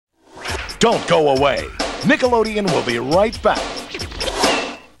Don't go away. Nickelodeon will be right back.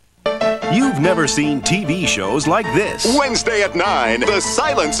 You've never seen TV shows like this. Wednesday at 9, The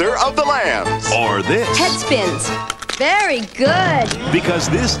Silencer of the Lambs. Or this. Head spins. Very good. Because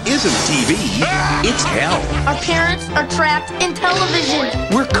this isn't TV, it's hell. Our parents are trapped in television.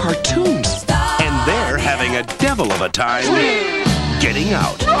 We're cartoons. And they're having a devil of a time getting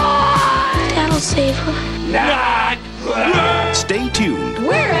out. That'll save her. Stay tuned.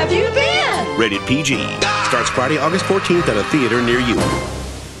 Where have you been? Rated PG. Starts Friday, August 14th at a theater near you.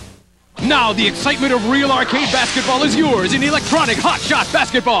 Now the excitement of real arcade basketball is yours in electronic Hot Shot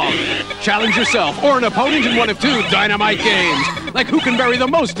Basketball. Challenge yourself or an opponent in one of 2 dynamite games. Like who can bury the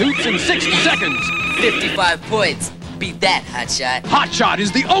most hoops in 60 seconds. 55 points. Beat that, Hot Shot. Hot Shot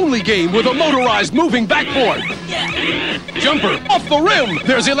is the only game with a motorized moving backboard. Jumper, off the rim.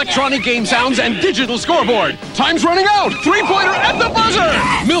 There's electronic game sounds and digital scoreboard. Time's running out. 3-pointer at the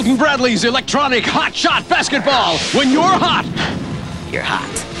buzzer. Milton Bradley's electronic Hot Shot Basketball. When you're hot, You're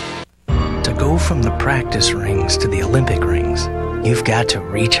hot. To go from the practice rings to the Olympic rings, you've got to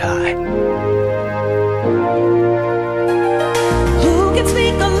reach high. Who can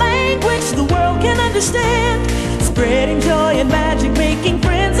speak a language the world can understand? Spreading joy and magic, making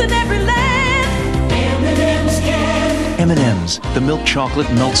friends in every land. M&M's can. M&M's, the milk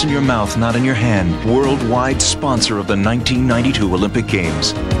chocolate melts in your mouth, not in your hand. Worldwide sponsor of the 1992 Olympic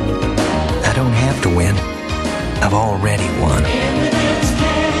Games. I don't have to win. I've already won.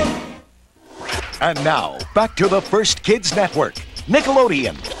 And now, back to the First Kids Network,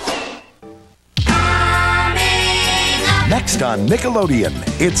 Nickelodeon. Next on Nickelodeon,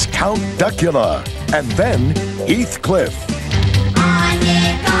 it's Count Duckula, and then Heathcliff. On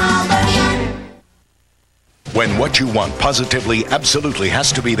Nickelodeon. When what you want positively, absolutely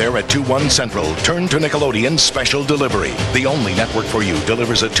has to be there at 2-1 Central, turn to Nickelodeon's Special Delivery. The only network for you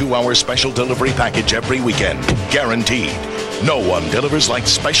delivers a 2-hour special delivery package every weekend. Guaranteed. No one delivers like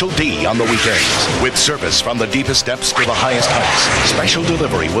Special D on the weekends. With service from the deepest depths to the highest heights, Special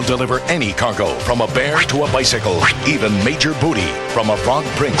Delivery will deliver any cargo, from a bear to a bicycle, even major booty, from a frog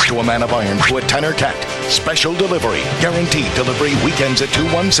prince to a man of iron to a tenor cat. Special Delivery, guaranteed delivery weekends at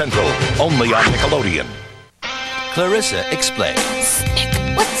 2-1 Central, only on Nickelodeon. Clarissa explains.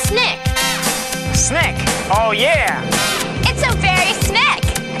 Snick. What's Snick? Snick? Oh, yeah. It's a very Snick.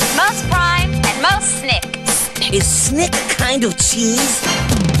 Most prime and most Snick. Is Snick a kind of cheese?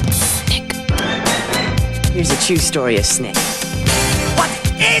 Snick. Here's a true story of Snick. What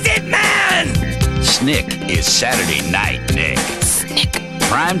is it, man? Snick is Saturday night, Nick. Snick.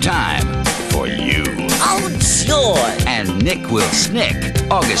 Prime time for you. Oh, joy. And Nick will snick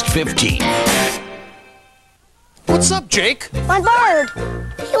August 15th. what's up, Jake? My bird.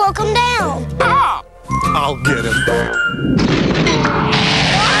 He woke him down. Ah! I'll get him.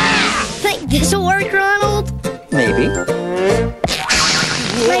 Think this'll work, Ronald? Maybe.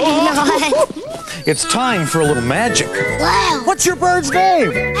 Maybe not. It's time for a little magic. Wow. What's your bird's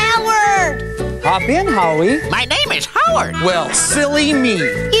name? Howard. Hop in, Howie. My name is Howard. Well, silly me.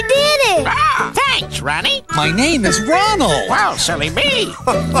 You did it. Ah, thanks, Ronnie. My name is Ronald. Well, silly me.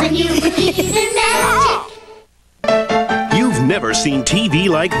 When you believe in magic. You've never seen TV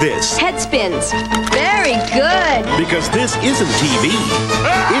like this. Head spins. Very good. Because this isn't TV,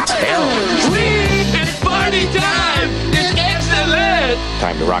 it's hell. It's party time! It's excellent!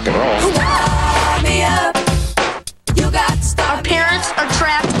 Time to rock and roll. Me up. You got Our parents are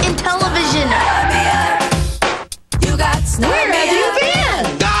trapped in television. You got Where have you been?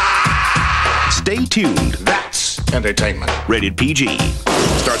 Stay tuned. That's entertainment. Rated PG.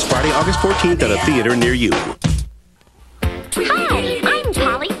 Starts Friday, August 14th at a theater near you. Hi, I'm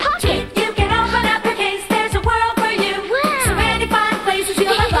Polly Pocket. You can open up your case, there's a world for you. Wow. So many fun places,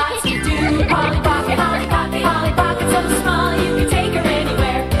 you'll have lots to do. Polly Pocket, Polly Pocket, Polly Pocket, so small you can take her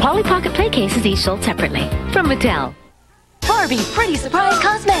anywhere. Polly Pocket play cases, each sold separately. From Mattel. Barbie Pretty Surprise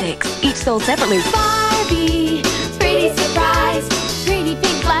Cosmetics. Each sold separately. Barbie, pretty surprise, pretty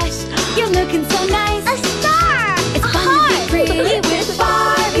pink blush. You're looking so nice. A star. It's A fun heart. to be pretty with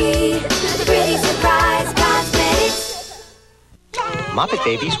Barbie. Pretty surprise cosmetics. Muppet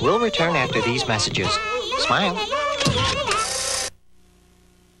Babies will return after these messages. Smile.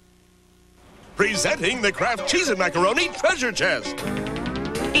 Presenting the Kraft Cheese and Macaroni Treasure Chest.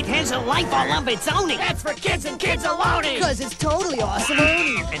 It has a life all of its own. That's for kids and kids alone. Because it's totally awesome.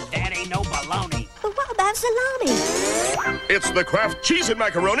 And that ain't no baloney. But what about salami? It's the Kraft Cheese and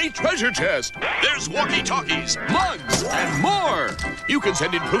Macaroni Treasure Chest. There's walkie-talkies, mugs, and more. You can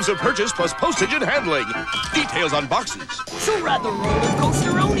send in proofs of purchase plus postage and handling. Details on boxes. So ride the roller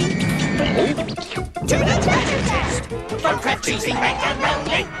coaster-oni. To the treasure chest. From Kraft Cheese and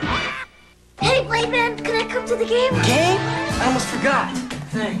Macaroni. Hey, Ben, can I come to the game? Game? I almost forgot.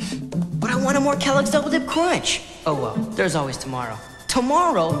 Thanks. But I want a more Kellogg's Double Dip Crunch. Oh well, there's always tomorrow.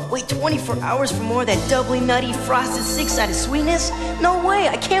 Tomorrow? Wait 24 hours for more of that doubly nutty, frosted, six-sided sweetness? No way,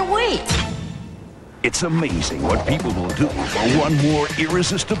 I can't wait. It's amazing what people will do for one more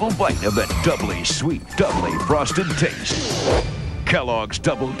irresistible bite of that doubly sweet, doubly frosted taste. Kellogg's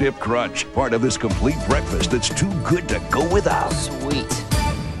Double Dip Crunch, part of this complete breakfast that's too good to go without. Sweet.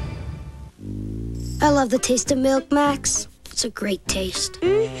 I love the taste of milk, Max. It's a great taste.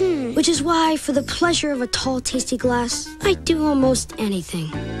 Which is why, for the pleasure of a tall, tasty glass, I'd do almost anything.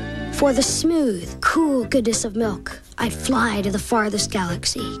 For the smooth, cool goodness of milk, I'd fly to the farthest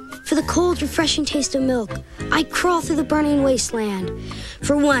galaxy. For the cold, refreshing taste of milk, I'd crawl through the burning wasteland.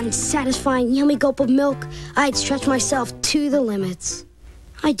 For one satisfying, yummy gulp of milk, I'd stretch myself to the limits.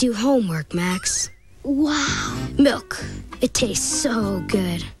 I do homework, Max. Wow. Milk. It tastes so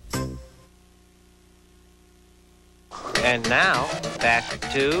good. And now, back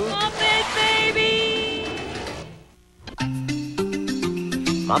to... Muppet Baby!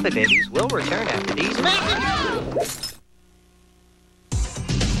 Muppet Babies will return after these messages.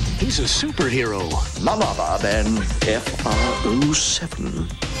 He's a superhero. None other than FR07.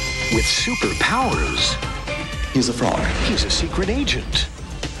 With superpowers. He's a fraud. He's a secret agent.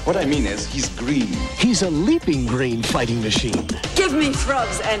 What I mean is, he's green. He's a leaping green fighting machine. Give me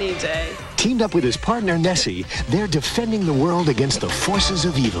frogs any day. Teamed up with his partner Nessie, they're defending the world against the forces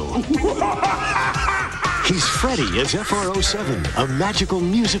of evil. He's Freddy as FR07, a magical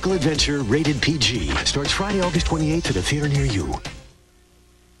musical adventure rated PG. Starts Friday, August 28th at a theater near you.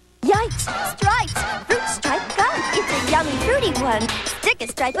 Yikes! Stripes! Fruit stripe gum! It's a yummy fruity one! Stick a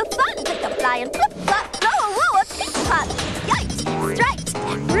stripe of fun! Pick a fly and flip-flop! Throw a woo a pop! Yikes! Stripes!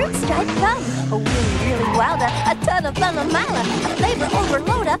 Fruit stripe gum! A really wilder! A ton of fun a miler! A flavor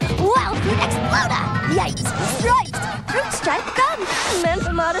overloader! Wild fruit exploder! Yikes! Stripes! Fruit stripe gum! Men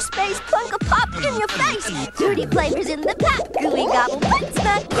from outer space! Plunk a pop in your face! Fruity flavors in the pack! Gooey gobble! Quick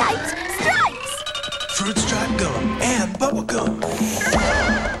snack! Yikes! Stripes! Fruit stripe gum and bubble gum.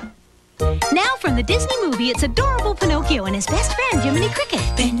 Now from the Disney movie, it's adorable Pinocchio and his best friend, Jiminy Cricket.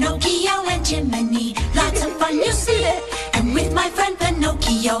 Pinocchio and Jiminy, lots of fun, you see. And with my friend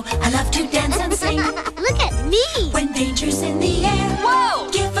Pinocchio, I love to dance and sing. Look at me! When danger's in the air, whoa!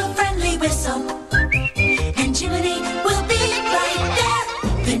 Give a friendly whistle, and Jiminy will be right there.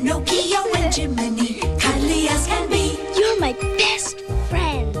 Pinocchio and Jiminy, kindly as can be. You're my best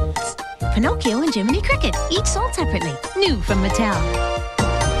friends. Pinocchio and Jiminy Cricket, each sold separately. New from Mattel.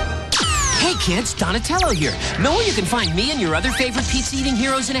 Hey kids, Donatello here. Know where you can find me and your other favorite pizza-eating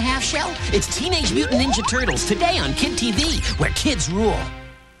heroes in a half shell? It's Teenage Mutant Ninja Turtles, today on Kid TV, where kids rule.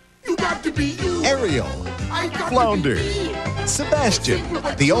 You got to be you. Ariel, Flounder, Sebastian,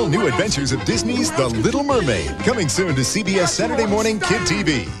 the all-new adventures of Disney's The Little Mermaid, coming soon to CBS Saturday Morning Kid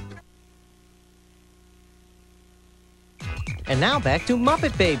TV. And now back to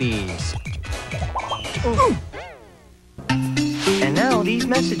Muppet Babies. And now these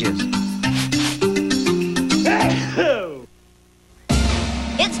messages.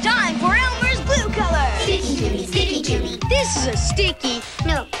 It's time for Elmer's glue color! Sticky Jimmy, Sticky Jimmy. This is a sticky.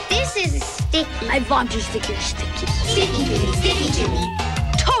 No, this is a sticky. I want your sticker sticky. Sticky Jimmy, Sticky Jimmy.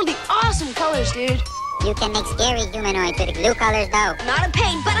 Totally awesome colors, dude. You can make scary humanoids with glue colors, though. Not a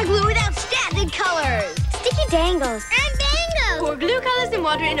paint, but a glue with outstanding colors. Sticky dangles. And bangles. Pour glue colors and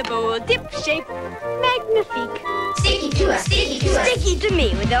water in a bowl, dip shape. Magnifique. Sticky to us, sticky to us. Sticky to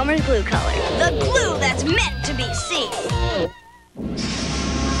me with Elmer's glue color. The glue that's meant to be seen.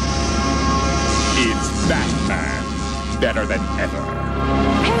 It's Batman. Better than ever.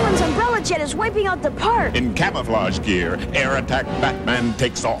 Penguin's umbrella jet is wiping out the park. In camouflage gear, air attack Batman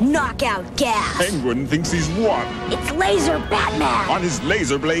takes off. Knockout gas. Penguin thinks he's won. It's Laser Batman. On his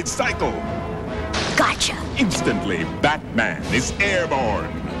laser blade cycle. Gotcha. Instantly, Batman is airborne.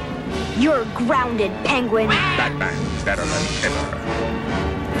 You're grounded, Penguin. Batman, better than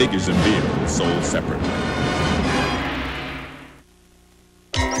ever. Figures and vehicles sold separately.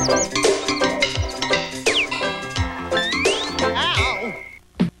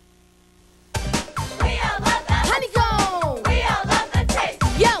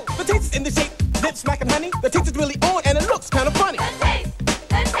 In the shape, lip smacking honey. The taste is really on and it looks kind of funny. The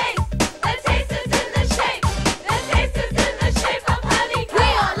taste is in the shape. The taste is in the shape of honey. We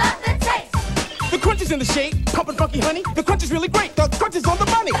all love the taste. The crunch is in the shape, pumping funky honey. The crunch is really great. The crunch is on the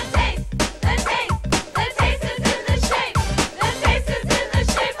money. The taste is in the shape. The taste is in the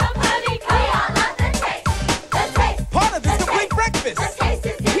shape of honey. We all love the taste. The taste. Part of this complete breakfast. The taste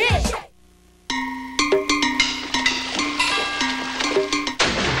is in the shape.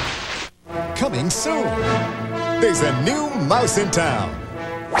 coming soon. There's a new mouse in town.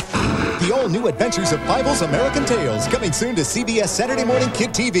 The all-new Adventures of Bible's American Tales, coming soon to CBS Saturday Morning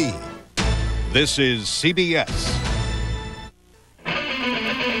Kid TV. This is CBS.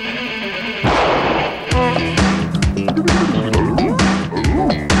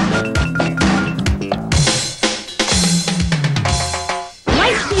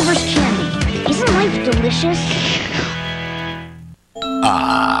 Lifesaver's candy. Isn't life delicious?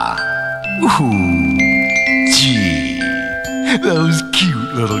 Ooh, gee. Those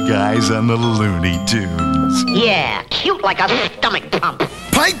cute little guys on the Looney Tunes. Yeah, cute like a stomach pump.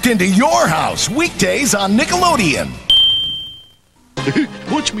 Piped into your house, weekdays on Nickelodeon.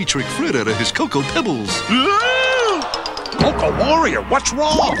 Watch me trick Fred out of his Cocoa Pebbles. Cocoa Warrior, what's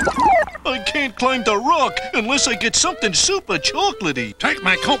wrong? I can't climb the rock unless I get something super chocolatey. Take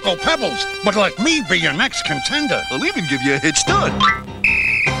my Cocoa Pebbles, but let me be your next contender. I'll even give you a head start.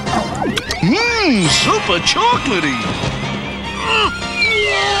 Super chocolatey.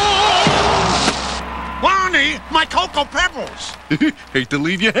 Barney, my Cocoa Pebbles. Hate to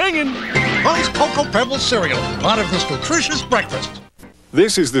leave you hanging. How's Cocoa Pebbles cereal? Part of this nutritious breakfast.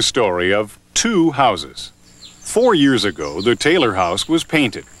 This is the story of two houses. 4 years ago, the Taylor house was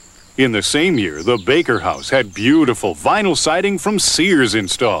painted. In the same year, the Baker house had beautiful vinyl siding from Sears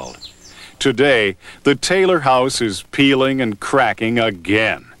installed. Today, the Taylor house is peeling and cracking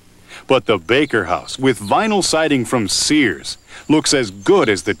again. But the Baker house, with vinyl siding from Sears, looks as good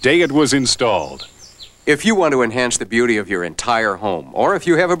as the day it was installed. If you want to enhance the beauty of your entire home, or if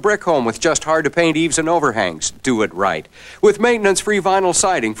you have a brick home with just hard-to-paint eaves and overhangs, do it right with maintenance-free vinyl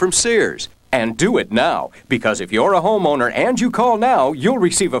siding from Sears. And do it now, because if you're a homeowner and you call now, you'll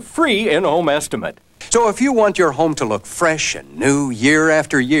receive a free in-home estimate. So if you want your home to look fresh and new year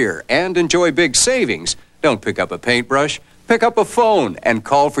after year and enjoy big savings, don't pick up a paintbrush, pick up a phone and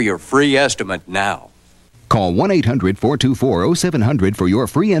call for your free estimate now. Call 1-800-424-0700 for your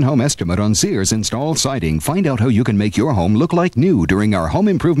free in-home estimate on Sears installed siding. Find out how you can make your home look like new during our home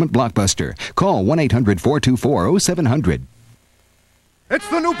improvement blockbuster. Call 1-800-424-0700. It's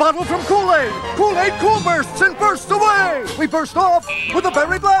the new bottle from Kool-Aid. Kool-Aid Cool Bursts and bursts away. We burst off with a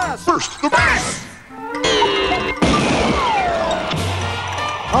berry blast. Burst the blast!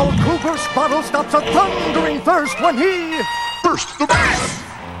 Our Cool Burst bottle stops a thundering thirst when he bursts the blast!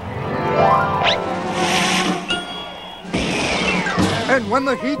 And when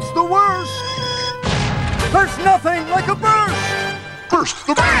the heat's the worst, there's nothing like a burst. Burst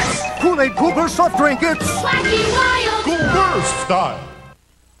the blast! Kool-Aid Cool Burst soft drink, it's wacky wild Cool Burst style.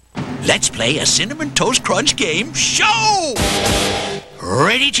 Let's play a Cinnamon Toast Crunch game show!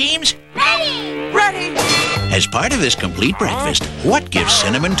 Ready, teams? Ready! Ready! As part of this complete breakfast, what gives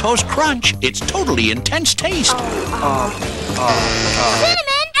Cinnamon Toast Crunch its totally intense taste? Cinnamon!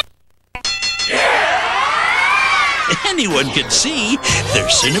 Anyone can see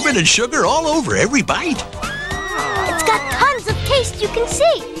there's cinnamon and sugar all over every bite. It's got tons of taste you can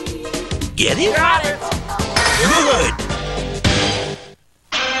see. Get it? Got it! Good!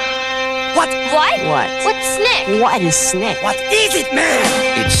 What? What's Snick? What is Snick? What is it,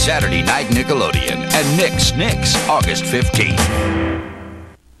 man? It's Saturday Night Nickelodeon and Nick Snicks, August 15th.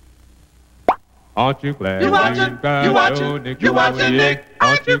 Aren't you glad? You watching? You watching? You watching, Nick?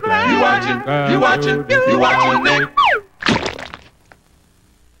 Aren't you glad? You watching? You watching? You watching, Nick?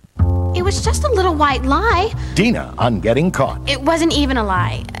 It was just a little white lie. Dina on Getting Caught. It wasn't even a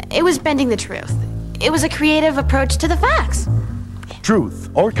lie. It was bending the truth. It was a creative approach to the facts. Truth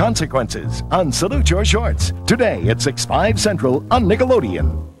or Consequences on Salute Your Shorts. Today at 6/5 Central on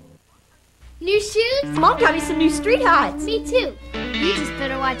Nickelodeon. New shoes? Mom got me some new street hots. Me too. You just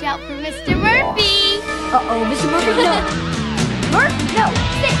better watch out for Mr. Murphy. Uh-oh, Mr. Murphy, no. Murphy, no.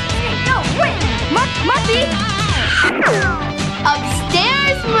 Stay, no, wait. Murphy.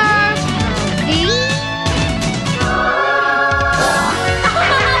 Upstairs, Murphy.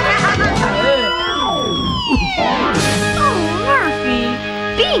 Oh, Murphy.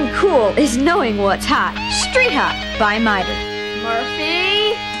 Being cool is knowing what's hot. Street Hot by Miter. Murphy.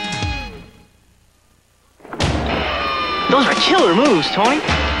 Those are killer moves, Tony.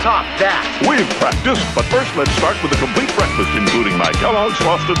 Top that. We've practiced, but first let's start with a complete breakfast, including my Kellogg's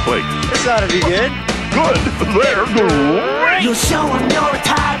Frosted Flakes. This ought to be good. Good. They're great. You show them you're a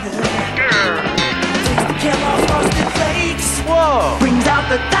tiger. Takes the Kellogg's Frosted Flakes. Whoa. Brings out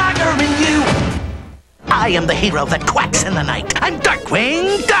the tiger in you. I am the hero that quacks in the night. I'm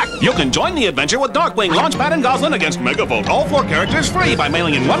Darkwing Duck. You can join the adventure with Darkwing, Launchpad, and Goslin against Megavolt. All 4 characters free by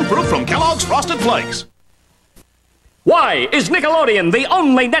mailing in 1 proof from Kellogg's Frosted Flakes. Why is Nickelodeon the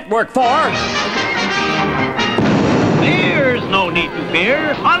only network for... There's no need to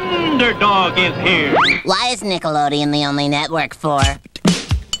fear. Underdog is here. Why is Nickelodeon the only network for?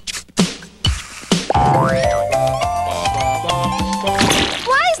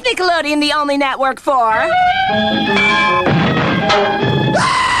 Why is Nickelodeon the only network for?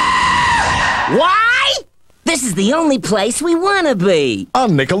 Why? This is the only place we want to be.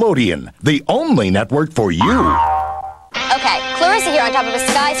 On Nickelodeon, the only network for you. Okay, Clarissa here on top of a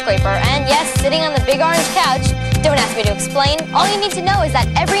skyscraper, and yes, sitting on the big orange couch. Don't ask me to explain. All you need to know is that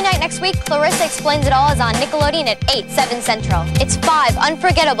every night next week, Clarissa Explains It All is on Nickelodeon at 8, 7 Central. It's 5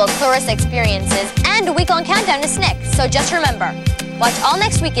 unforgettable Clarissa experiences and a week-long countdown to Snick. So just remember, watch all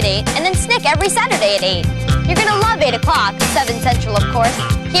next week at 8, and then Snick every Saturday at 8. You're gonna love 8 o'clock, 7 Central, of course,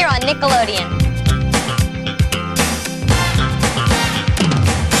 here on Nickelodeon.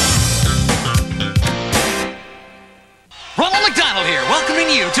 Ronald McDonald here, welcoming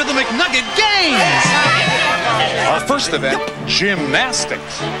you to the McNugget Games! Our first event,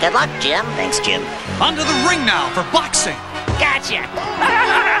 gymnastics. Good luck, Jim. Thanks, Jim. Onto the ring now for boxing. Gotcha.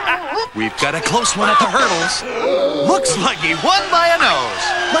 We've got a close one at the hurdles. Looks like he won by a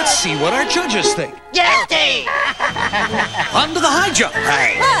nose. Let's see what our judges think. Guilty! Onto the high jump.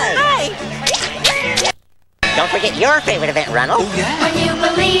 Hey. Don't forget your favorite event, Ronald. Oh, yeah. When you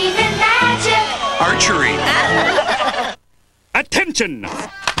believe in magic. Archery. Attention!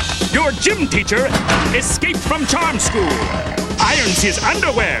 Your gym teacher escaped from charm school, irons his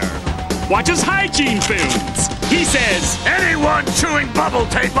underwear, watches hygiene films. He says, Anyone chewing bubble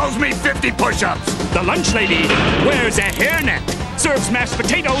tape owes me 50 push-ups. the lunch lady wears a hairnet, serves mashed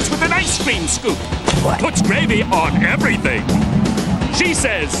potatoes with an ice cream scoop, puts gravy on everything. She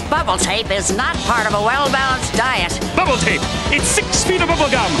says, Bubble tape is not part of a well-balanced diet. bubble tape, it's 6 feet of bubble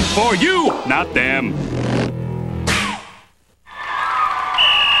gum for you, not them.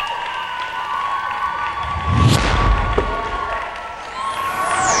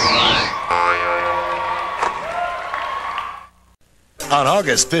 On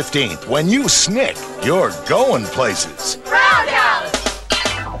August 15th, when you snick, you're going places. Roundhouse.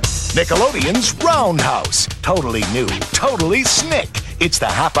 Nickelodeon's Roundhouse. Totally new, totally snick. It's the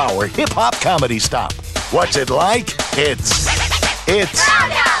half-hour hip-hop comedy stop. What's it like? It's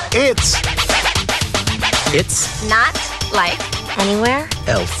Roundhouse. It's Not like anywhere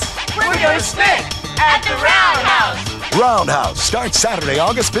else. We're gonna snick at the Roundhouse. Roundhouse starts Saturday,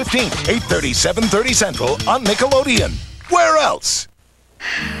 August 15th, 8:30, 7:30 Central on Nickelodeon. Where else?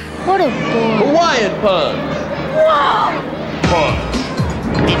 What a bore. Hawaiian punch. Whoa. Punch.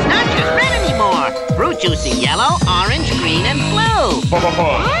 It's not just red anymore. Fruit juice in yellow, orange, green, and blue. Punch.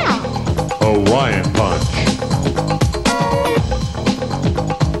 Wow. Hawaiian punch.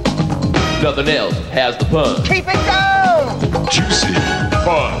 Nothing else has the punch. Keep it going. Juicy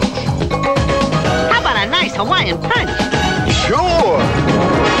punch. How about a nice Hawaiian punch? Sure.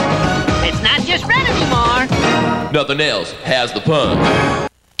 It's not just red anymore. Nothing else has the punch.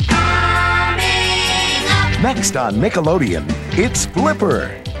 Next on Nickelodeon, it's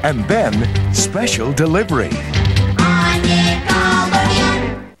Flipper. And then, Special Delivery.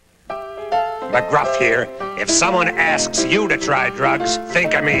 McGruff here. If someone asks you to try drugs,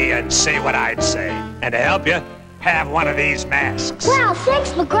 think of me and say what I'd say. And to help you, have one of these masks. Wow,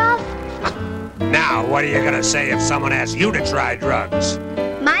 thanks, McGruff. Now, what are you gonna say if someone asks you to try drugs?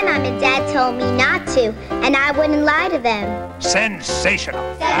 My mom and dad told me not to, and I wouldn't lie to them. Sensational.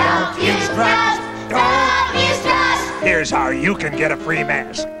 Don't use drugs. Don't use drugs. Here's how you can get a free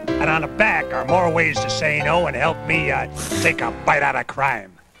mask. And on the back are more ways to say no and help me take a bite out of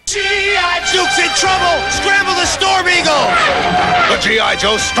crime. G.I. Joe's in trouble! Scramble the Storm Eagle! The G.I.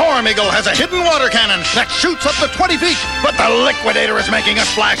 Joe Storm Eagle has a hidden water cannon that shoots up to 20 feet, but the Liquidator is making a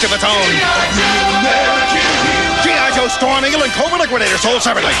splash of its own. G.I. Joe Storm Eagle and Cobra Liquidator sold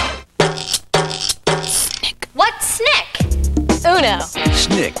separately. What's Snick? Uno.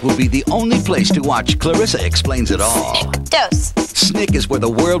 Snick will be the only place to watch Clarissa Explains It All. Dos. Snick is where the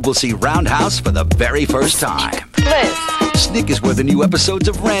world will see Roundhouse for the very first time. Tres. Snick is where the new episodes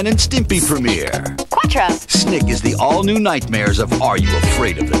of Ren and Stimpy premiere. Cuatro. Snick is the all-new nightmares of Are You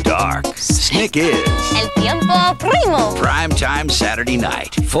Afraid of the Dark? Snick is El tiempo primo. primetime Saturday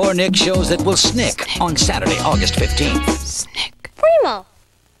night. 4 Nick shows that will snick on Saturday, August 15th. Snick. Primo.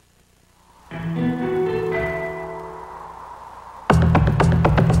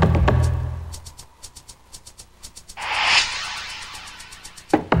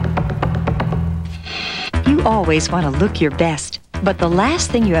 You always want to look your best, but the last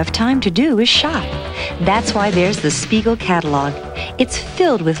thing you have time to do is shop. That's why there's the Spiegel catalog. It's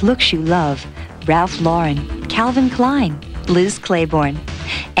filled with looks you love. Ralph Lauren, Calvin Klein, Liz Claiborne.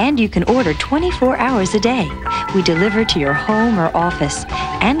 And you can order 24 hours a day We deliver to your home or office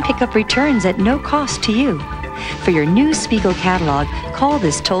and pick up returns at no cost to you. For your new Spiegel catalog, call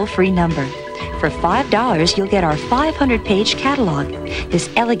this toll-free number. For $5, you'll get our 500-page catalog, this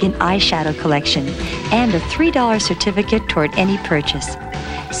elegant eyeshadow collection, and a $3 certificate toward any purchase.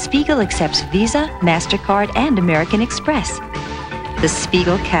 Spiegel accepts Visa, MasterCard, and American Express. The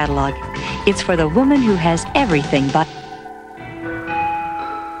Spiegel catalog. It's for the woman who has everything but...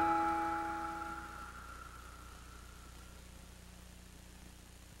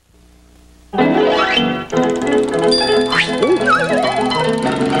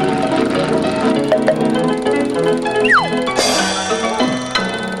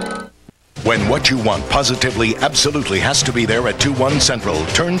 When what you want positively, absolutely has to be there at 2-1 Central,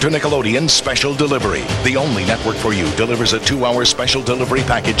 turn to Nickelodeon's Special Delivery. The only network for you delivers a 2-hour special delivery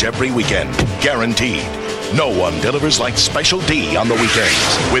package every weekend. Guaranteed. No one delivers like Special D on the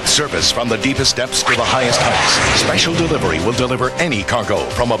weekends. With service from the deepest depths to the highest heights, Special Delivery will deliver any cargo,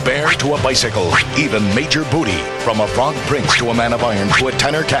 from a bear to a bicycle, even Major Booty, from a frog prince to a man of iron to a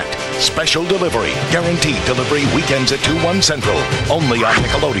tenor cat. Special Delivery. Guaranteed delivery weekends at 2-1 Central. Only on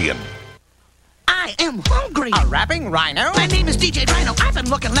Nickelodeon. I am hungry. A rapping rhino? My name is DJ Rhino. I've been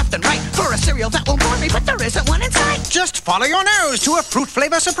looking left and right for a cereal that will warm me, but there isn't one in sight. Just follow your nose to a fruit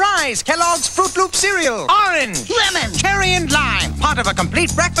flavor surprise. Kellogg's Fruit Loop cereal. Orange, Lemon, cherry, and lime. Part of a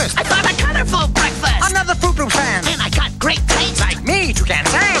complete breakfast. I got a colorful breakfast. Another Fruit Loop fan. And I got great taste. Like me, Toucan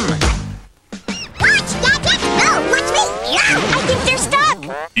Sam. Watch, Gadget! No, watch me! I think they're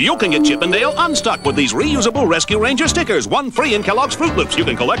stuck! You can get Chip and Dale unstuck with these reusable Rescue Ranger stickers. One free in Kellogg's Fruit Loops. You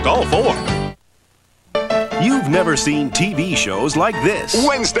can collect all 4. You've never seen TV shows like this.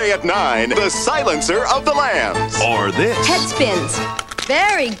 Wednesday at 9, The Silencer of the Lambs. Or this. Head spins.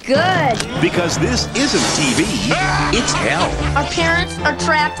 Very good. Because this isn't TV, it's hell. Our parents are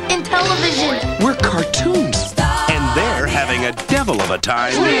trapped in television. We're cartoons. And they're having a devil of a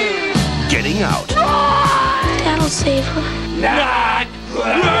time getting out. That'll save her.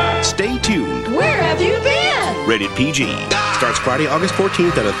 Stay tuned. Where have you been? Rated PG. Starts Friday, August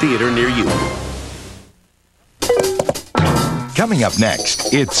 14th at a theater near you. Coming up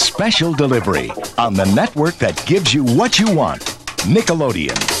next, it's Special Delivery on the network that gives you what you want.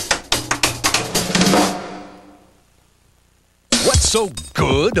 Nickelodeon. What's so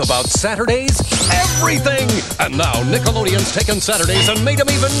good about Saturdays? Everything! And now Nickelodeon's taken Saturdays and made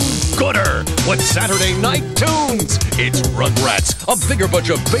them even gooder with Saturday Night Tunes. It's Rugrats, a bigger bunch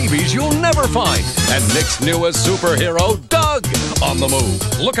of babies you'll never find. And Nick's newest superhero, Doug, on the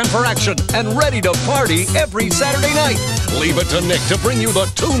move, looking for action and ready to party every Saturday night. Leave it to Nick to bring you the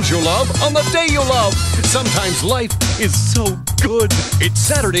tunes you love on the day you love. Sometimes life is so good. It's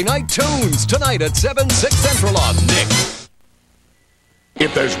Saturday Night Tunes, tonight at 7, 6 Central on Nick.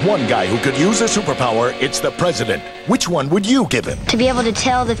 If there's one guy who could use a superpower, it's the president. Which one would you give him? To be able to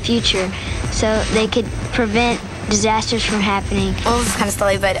tell the future so they could prevent disasters from happening. Well, this is kind of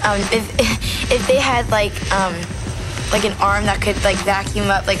silly, but if they had like an arm that could like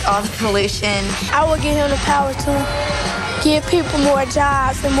vacuum up like all the pollution. I would give him the power to give people more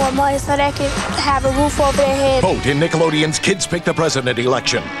jobs and more money so they could have a roof over their head. Vote in Nickelodeon's Kids Pick the President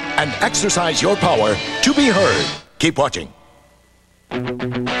election and exercise your power to be heard. Keep watching.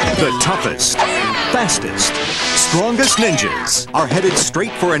 The toughest, fastest, strongest ninjas are headed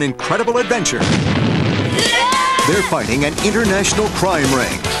straight for an incredible adventure. They're fighting an international crime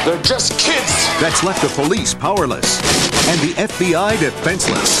ring. They're just kids. That's left the police powerless and the FBI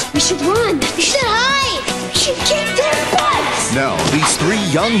defenseless. We should run. We should hide. We should kick their butts. Now, these 3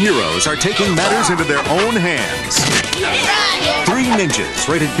 young heroes are taking matters into their own hands. 3 Ninjas,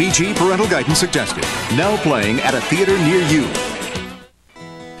 rated PG, parental guidance suggested. Now playing at a theater near you.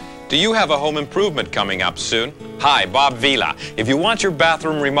 Do you have a home improvement coming up soon? Hi, Bob Vila. If you want your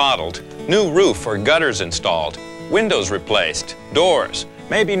bathroom remodeled, new roof or gutters installed, windows replaced, doors,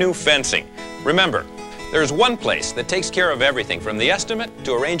 maybe new fencing, remember, there's one place that takes care of everything from the estimate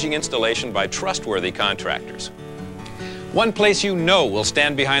to arranging installation by trustworthy contractors. One place you know will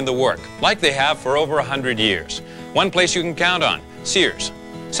stand behind the work, like they have for over 100 years. One place you can count on, Sears.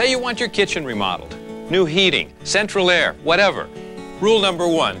 Say you want your kitchen remodeled, new heating, central air, whatever. Rule number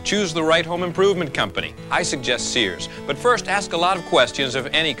 1, choose the right home improvement company. I suggest Sears, but first ask a lot of questions of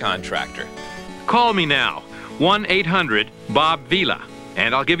any contractor. Call me now, 1-800-BOB-VILA,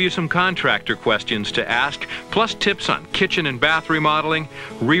 and I'll give you some contractor questions to ask, plus tips on kitchen and bath remodeling,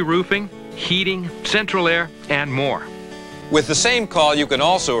 re-roofing, heating, central air, and more. With the same call, you can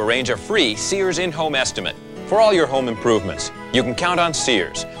also arrange a free Sears in-home estimate. For all your home improvements, you can count on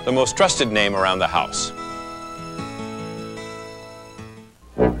Sears, the most trusted name around the house.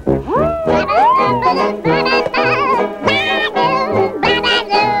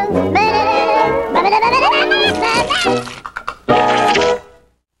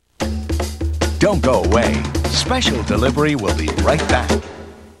 Don't go away. Special delivery will be right back.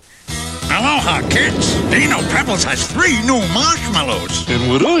 Aloha, kids. Dino Pebbles has 3 new marshmallows. And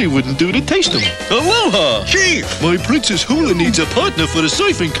what I wouldn't do to taste them. Aloha! Chief! My Princess Hula needs a partner for the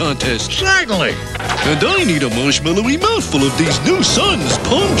surfing contest. Certainly. And I need a marshmallowy mouthful of these new suns,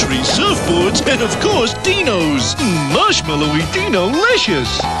 palm trees, surfboards, and of course, dinos. Marshmallowy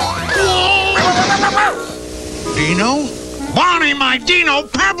Dino-licious. Dino? Barney, my Dino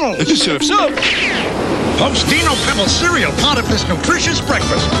Pebbles! Surf's up! Post Dino Pebbles cereal, part of this nutritious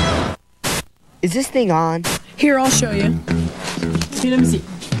breakfast. Is this thing on? Here, I'll show you. Here, let me see.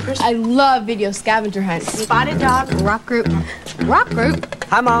 I love video scavenger hunts. Spotted Dog, Rock Group. Rock Group?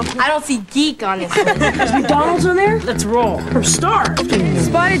 Hi, Mom. I don't see geek on this list. Is McDonald's on there? Let's roll. Or Star.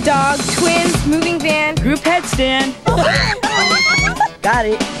 Spotted Dog, Twins, Moving Van, Group Headstand. Got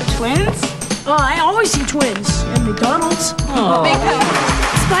it. Twins? Oh, I always see twins. And McDonald's. Oh.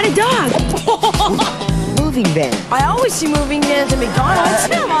 Spotted Dog. Moving van. I always see moving vans at McDonald's.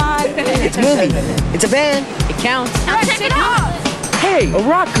 Come on. It's moving. It's a van. It counts. Now check it out. Hey, a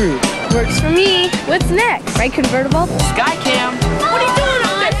rock group. Works for me. What's next? Red convertible? Skycam. What are you doing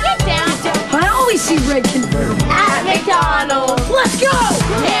up there? Get down. I always see red convertible. At McDonald's. Let's go.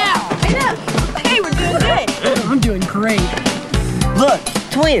 Yeah. Hey, we're doing good. I'm doing great. Look,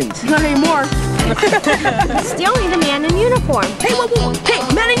 twins. Not anymore. Still need a man in uniform. Hey, whoa. Hey,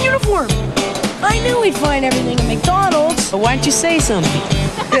 man in uniform. I knew we'd find everything at McDonald's. But why don't you say something?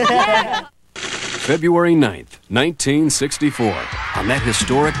 February 9th, 1964. On that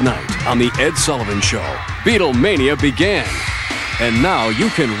historic night on The Ed Sullivan Show, Beatlemania began. And now you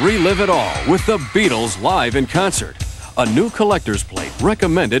can relive it all with the Beatles live in concert. A new collector's plate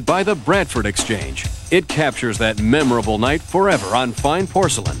recommended by the Bradford Exchange. It captures that memorable night forever on fine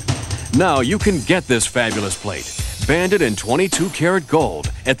porcelain. Now you can get this fabulous plate, banded in 22-karat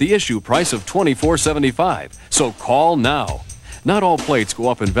gold at the issue price of $24.75. So call now. Not all plates go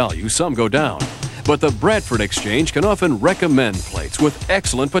up in value, some go down. But the Bradford Exchange can often recommend plates with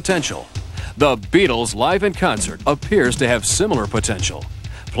excellent potential. The Beatles live in concert appears to have similar potential.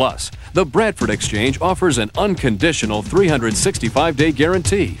 Plus, the Bradford Exchange offers an unconditional 365-day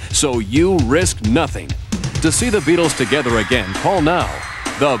guarantee, so you risk nothing. To see the Beatles together again, call now.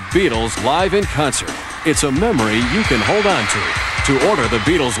 The Beatles live in concert. It's a memory you can hold on to. To order the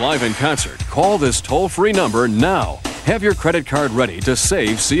Beatles live in concert, call this toll-free number now. Have your credit card ready to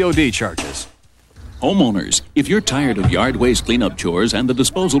save COD charges. Homeowners, if you're tired of yard waste cleanup chores and the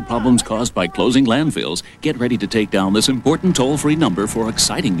disposal problems caused by closing landfills, get ready to take down this important toll-free number for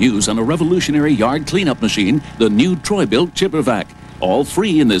exciting news on a revolutionary yard cleanup machine, the new Troy-built Chipper Vac. All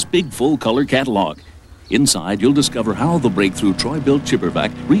free in this big full-color catalog. Inside, you'll discover how the breakthrough Troy-built Chipper Vac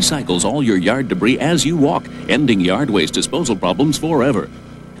recycles all your yard debris as you walk, ending yard waste disposal problems forever.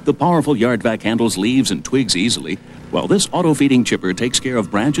 The powerful yard vac handles leaves and twigs easily, while this auto-feeding chipper takes care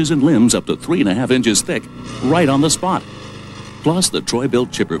of branches and limbs up to 3.5 inches thick, right on the spot. Plus, the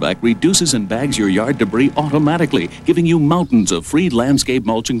Troy-built Chipper Vac reduces and bags your yard debris automatically, giving you mountains of free landscape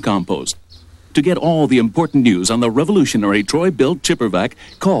mulch and compost. To get all the important news on the revolutionary Troy-built Chipper Vac,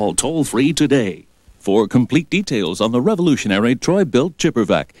 call toll-free today. For complete details on the revolutionary Troy-built Chipper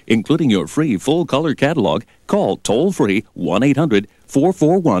Vac, including your free full-color catalog, call toll-free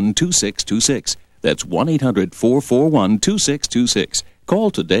 1-800-441-2626. That's 1-800-441-2626.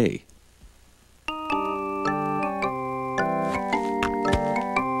 Call today.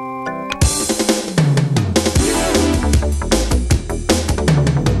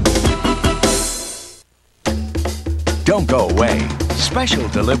 Don't go away. Special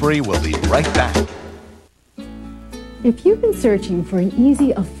delivery will be right back. If you've been searching for an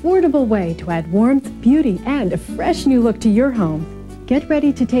easy, affordable way to add warmth, beauty, and a fresh new look to your home, get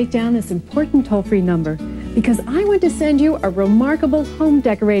ready to take down this important toll-free number, because I want to send you a remarkable home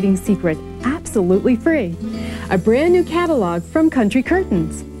decorating secret, absolutely free. A brand new catalog from Country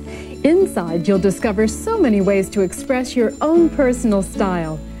Curtains. Inside, you'll discover so many ways to express your own personal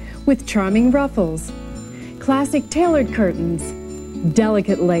style, with charming ruffles, classic tailored curtains,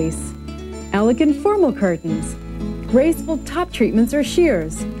 delicate lace, elegant formal curtains, graceful top treatments or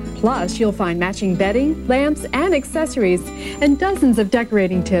sheers. Plus, you'll find matching bedding, lamps, and accessories, and dozens of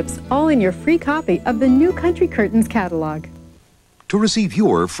decorating tips, all in your free copy of the new Country Curtains catalog. To receive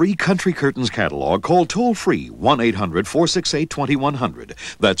your free Country Curtains catalog, call toll-free 1-800-468-2100.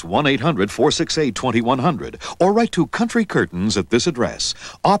 That's 1-800-468-2100. Or write to Country Curtains at this address.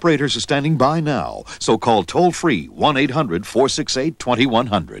 Operators are standing by now, so call toll-free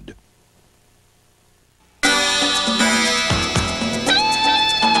 1-800-468-2100.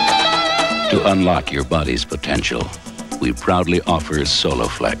 To unlock your body's potential, we proudly offer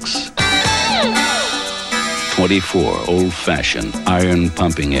Soloflex. 24 old-fashioned iron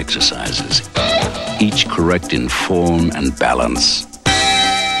pumping exercises, each correct in form and balance.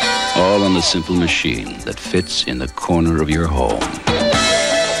 All on a simple machine that fits in the corner of your home.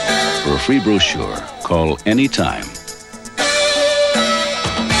 For a free brochure, call anytime.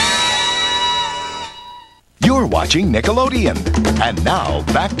 You're watching Nickelodeon. And now,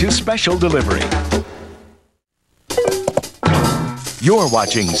 back to Special Delivery. You're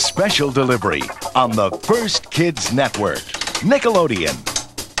watching Special Delivery on the First Kids Network. Nickelodeon.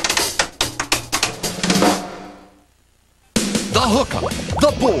 The hookup,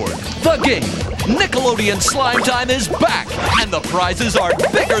 the board, the game. Nickelodeon Slime Time is back, and the prizes are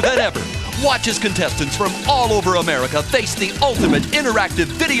bigger than ever. Watch as contestants from all over America face the ultimate interactive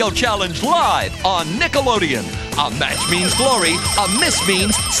video challenge live on Nickelodeon. A match means glory, a miss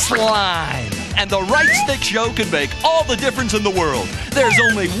means slime. And the right stick show can make all the difference in the world. There's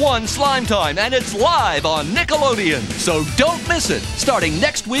only one Slime Time, and it's live on Nickelodeon. So don't miss it, starting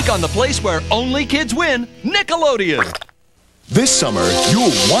next week on the place where only kids win, Nickelodeon. This summer,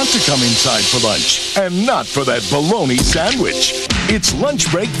 you'll want to come inside for lunch, and not for that bologna sandwich. It's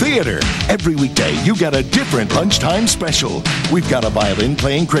Lunch Break Theater. Every weekday, you get a different lunchtime special. We've got a violin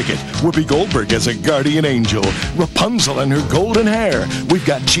playing cricket, Whoopi Goldberg as a guardian angel, Rapunzel and her golden hair. We've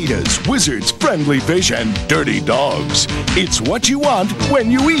got cheetahs, wizards, friendly fish, and dirty dogs. It's what you want when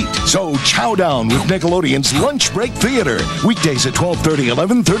you eat. So chow down with Nickelodeon's Lunch Break Theater. Weekdays at 12:30,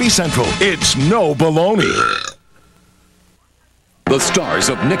 11:30 Central. It's no bologna. The stars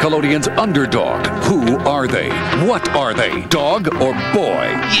of Nickelodeon's Underdog. Who are they? What are they? Dog or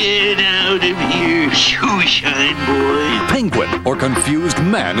boy? Get out of here, shoeshine boy. Penguin or confused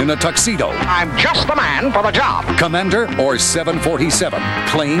man in a tuxedo? I'm just the man for the job. Commander or 747?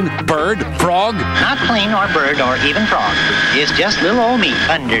 Plane, bird, frog? Not plane or bird or even frog. It's just little old me,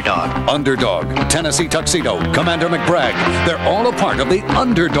 Underdog. Underdog, Tennessee Tuxedo, Commander McBragg. They're all a part of the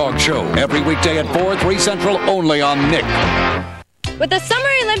Underdog Show. Every weekday at 4, 3 Central, only on Nick. With the Summer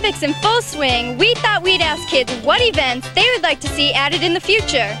Olympics in full swing, we thought we'd ask kids what events they would like to see added in the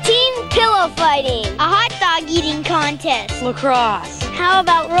future. Team pillow fighting, a hot dog eating contest, Lacrosse. How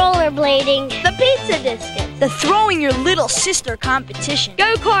about rollerblading, the pizza discus, The throwing your little sister competition.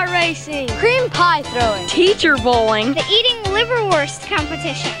 go-kart racing, Cream pie throwing. Teacher bowling. the eating liverwurst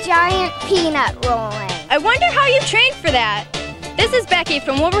competition, giant peanut rolling. I wonder how you trained for that. This is Becky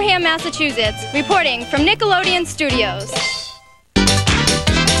from Wilbraham, Massachusetts, reporting from Nickelodeon Studios.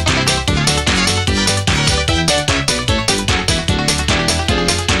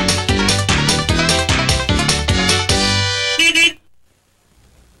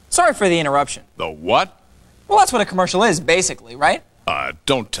 Sorry for the interruption. The what? Well, that's what a commercial is, basically, right?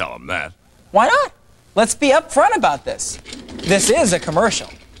 Don't tell him that. Why not? Let's be upfront about this. This is a commercial.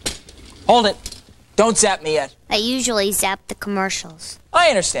 Hold it. Don't zap me yet. I usually zap the commercials. I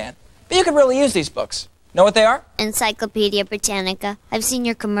understand. But you could really use these books. Know what they are? Encyclopedia Britannica. I've seen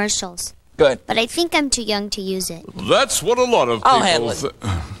your commercials. Good. But I think I'm too young to use it. That's what a lot of people... I'll handle it.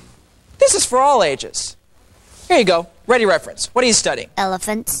 This is for all ages. Here you go. Ready reference. What are you studying?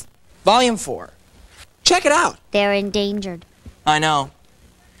 Elephants. Volume 4. Check it out. They're endangered. I know.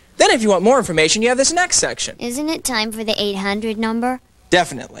 Then if you want more information, you have this next section. Isn't it time for the 800 number?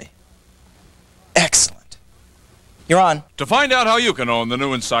 Definitely. Excellent. You're on. To find out how you can own the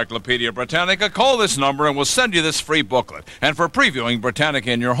new Encyclopedia Britannica, call this number and we'll send you this free booklet. And for previewing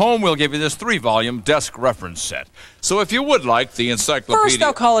Britannica in your home, we'll give you this 3-volume desk reference set. So if you would like the encyclopedia... First,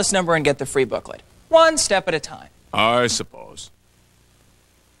 I'll call this number and get the free booklet. One step at a time. I suppose.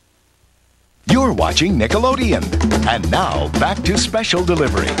 You're watching Nickelodeon. And now, back to Special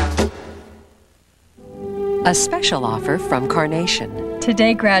Delivery. A special offer from Carnation.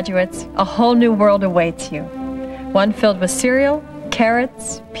 Today, graduates, a whole new world awaits you. One filled with cereal,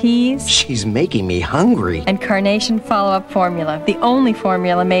 carrots, peas. She's making me hungry. And Carnation follow-up formula, the only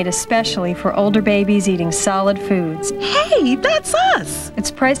formula made especially for older babies eating solid foods. Hey, that's us!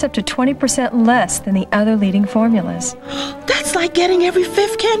 It's priced up to 20% less than the other leading formulas. That's like getting every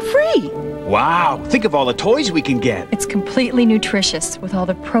 5th can free. Wow, think of all the toys we can get. It's completely nutritious with all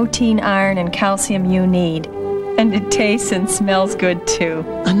the protein, iron, and calcium you need. And it tastes and smells good too.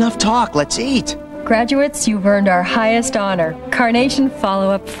 Enough talk, let's eat. Graduates, you've earned our highest honor, Carnation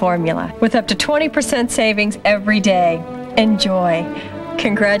Follow-Up Formula, with up to 20% savings every day. Enjoy.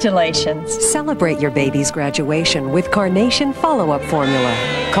 Congratulations. Celebrate your baby's graduation with Carnation Follow-Up Formula.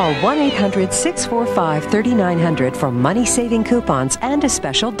 Call 1-800-645-3900 for money-saving coupons and a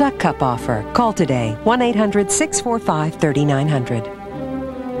special Duck Cup offer. Call today, 1-800-645-3900.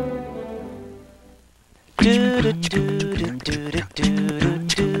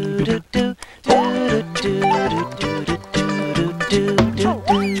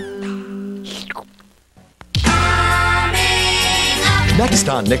 Next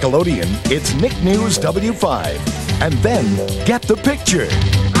on Nickelodeon, it's Nick News W5. And then, get the picture.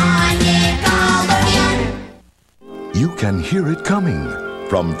 On Nickelodeon. You can hear it coming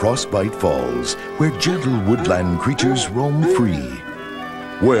from Frostbite Falls, where gentle woodland creatures roam free,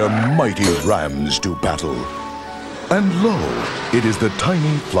 where mighty rams do battle. And lo, it is the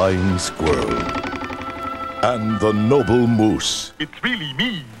tiny flying squirrel and the noble moose. It's really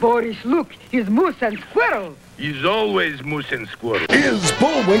me. Boris, look, he's Moose and Squirrel. He's always Moose and Squirrel. Is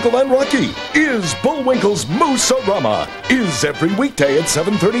Bullwinkle and Rocky. Is Bullwinkle's Moose-a-Rama. Is every weekday at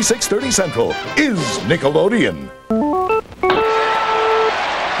 7:30, 6:30 Central. Is Nickelodeon.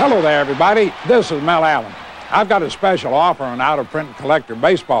 Hello there, everybody. This is Mel Allen. I've got a special offer on out-of-print collector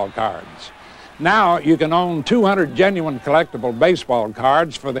baseball cards. Now you can own 200 genuine collectible baseball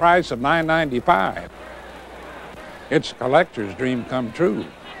cards for the price of $9.95. It's a collector's dream come true.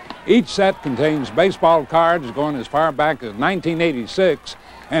 Each set contains baseball cards going as far back as 1986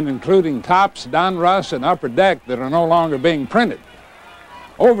 and including Topps, Donruss, and Upper Deck that are no longer being printed.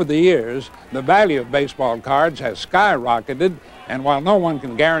 Over the years, the value of baseball cards has skyrocketed, and while no one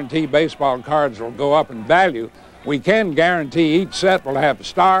can guarantee baseball cards will go up in value, we can guarantee each set will have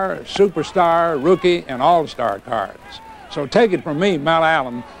star, superstar, rookie, and all-star cards. So take it from me, Mel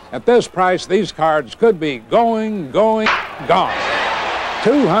Allen, at this price, these cards could be gone.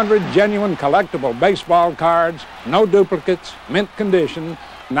 200 genuine collectible baseball cards, no duplicates, mint condition,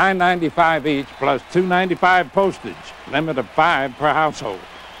 $9.95 each, plus $2.95 postage, limit of 5 per household.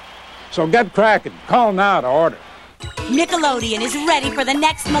 So get cracking. Call now to order. Nickelodeon is ready for the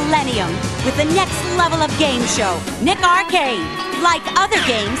next millennium with the next level of game show, Nick Arcade. Like other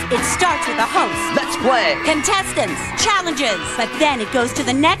games, it starts with a host. Let's play. Contestants, challenges. But then it goes to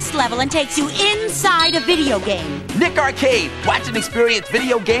the next level and takes you inside a video game. Nick Arcade. Watch and experience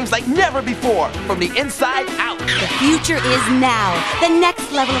video games like never before, from the inside out. The future is now. The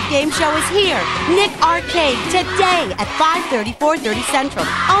next level of game show is here. Nick Arcade, today at 5:30, 4:30 Central.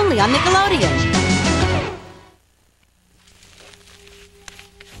 Only on Nickelodeon.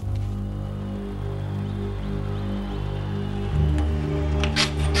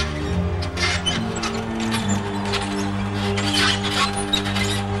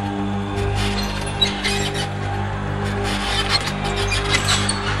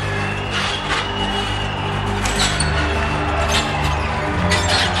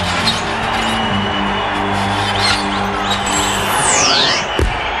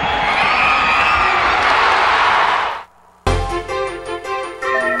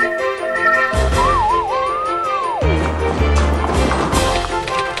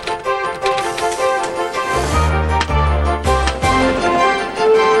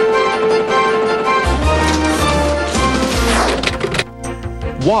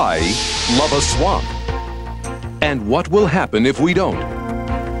 Why love a swamp? And what will happen if we don't?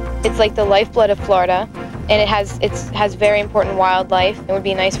 It's like the lifeblood of Florida, and it has very important wildlife. It would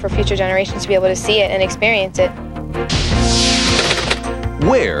be nice for future generations to be able to see it and experience it.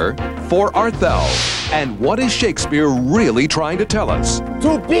 Where for art thou? And what is Shakespeare really trying to tell us?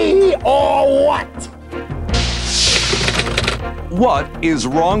 To be or what? What is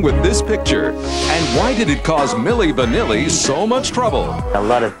wrong with this picture? And why did it cause Milli Vanilli so much trouble? A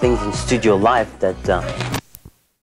lot of things in studio life that